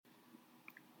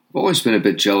I've always been a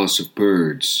bit jealous of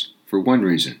birds for one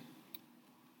reason.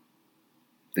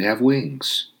 They have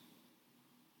wings.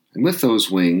 And with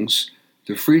those wings,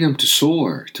 the freedom to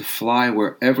soar, to fly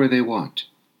wherever they want.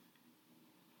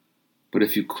 But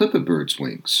if you clip a bird's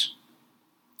wings,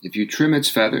 if you trim its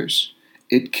feathers,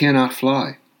 it cannot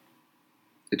fly.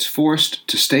 It's forced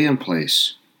to stay in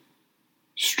place.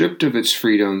 Stripped of its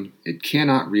freedom, it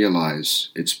cannot realize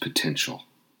its potential.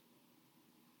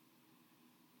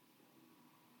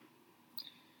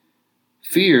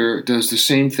 Fear does the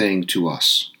same thing to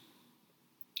us.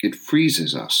 It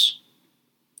freezes us.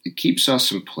 It keeps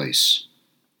us in place.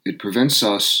 It prevents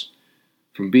us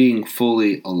from being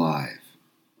fully alive.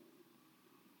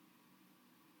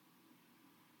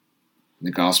 In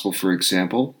the Gospel, for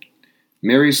example,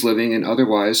 Mary's living an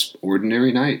otherwise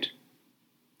ordinary night.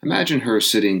 Imagine her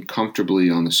sitting comfortably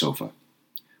on the sofa,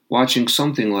 watching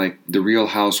something like The Real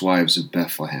Housewives of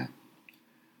Bethlehem,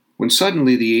 when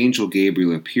suddenly the angel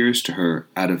Gabriel appears to her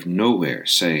out of nowhere,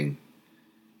 saying,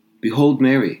 "Behold,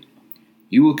 Mary,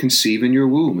 you will conceive in your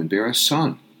womb and bear a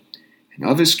son, and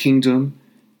of his kingdom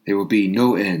there will be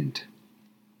no end."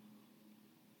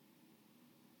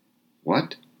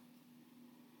 What?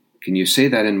 Can you say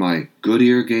that in my good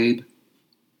ear, Gabe?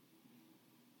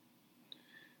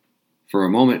 For a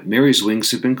moment, Mary's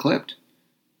wings have been clipped.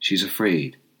 She's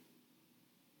afraid.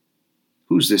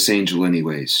 Who's this angel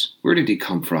anyways? Where did he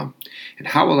come from? And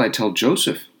how will I tell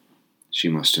Joseph? She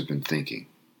must have been thinking.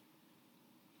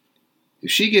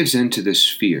 If she gives in to this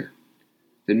fear,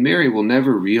 then Mary will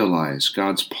never realize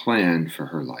God's plan for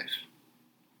her life.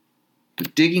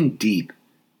 But digging deep,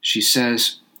 she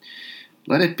says,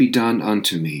 "Let it be done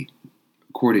unto me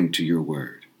according to your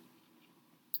word."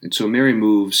 And so Mary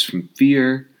moves from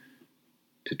fear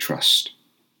to trust.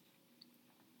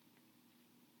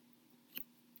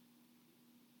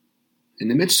 In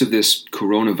the midst of this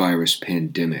coronavirus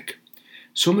pandemic,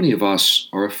 so many of us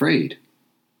are afraid,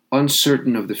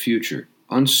 uncertain of the future,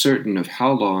 uncertain of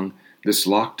how long this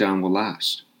lockdown will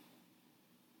last.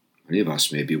 Many of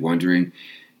us may be wondering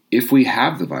if we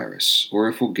have the virus or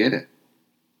if we'll get it.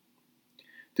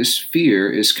 This fear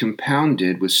is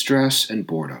compounded with stress and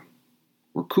boredom.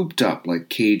 We're cooped up like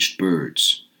caged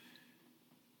birds.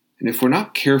 And if we're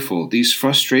not careful, these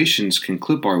frustrations can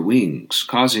clip our wings,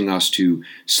 causing us to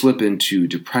slip into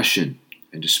depression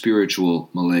and to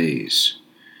spiritual malaise.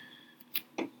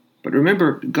 But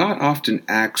remember, God often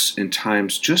acts in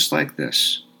times just like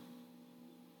this.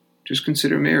 Just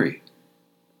consider Mary.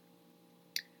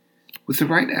 With the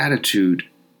right attitude,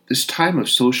 this time of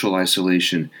social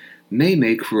isolation may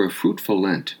make for a fruitful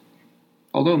Lent.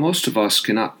 Although most of us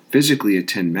cannot physically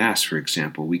attend Mass, for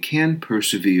example, we can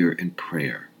persevere in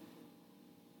prayer.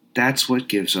 That's what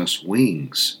gives us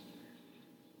wings.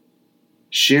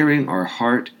 Sharing our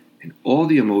heart and all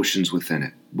the emotions within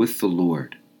it with the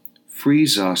Lord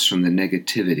frees us from the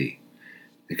negativity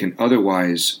that can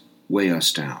otherwise weigh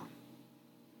us down.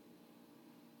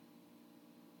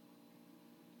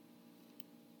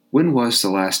 When was the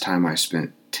last time I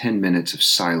spent 10 minutes of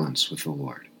silence with the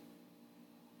Lord?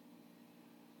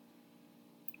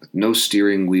 With no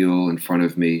steering wheel in front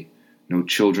of me, no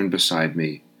children beside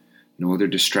me, no other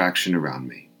distraction around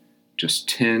me. Just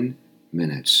 10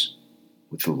 minutes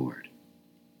with the Lord.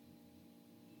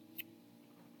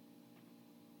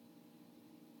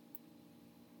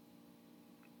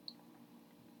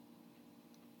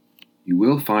 You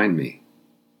will find me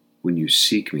when you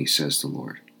seek me, says the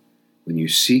Lord, when you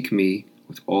seek me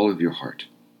with all of your heart.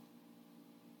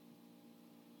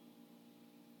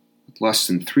 With less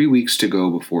than 3 weeks to go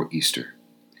before Easter,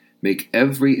 make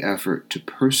every effort to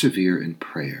persevere in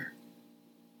prayer.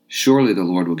 Surely the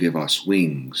Lord will give us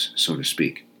wings, so to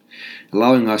speak,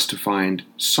 allowing us to find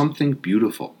something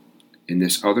beautiful in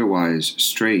this otherwise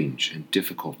strange and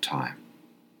difficult time.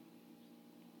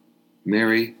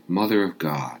 Mary, Mother of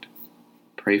God,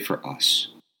 pray for us.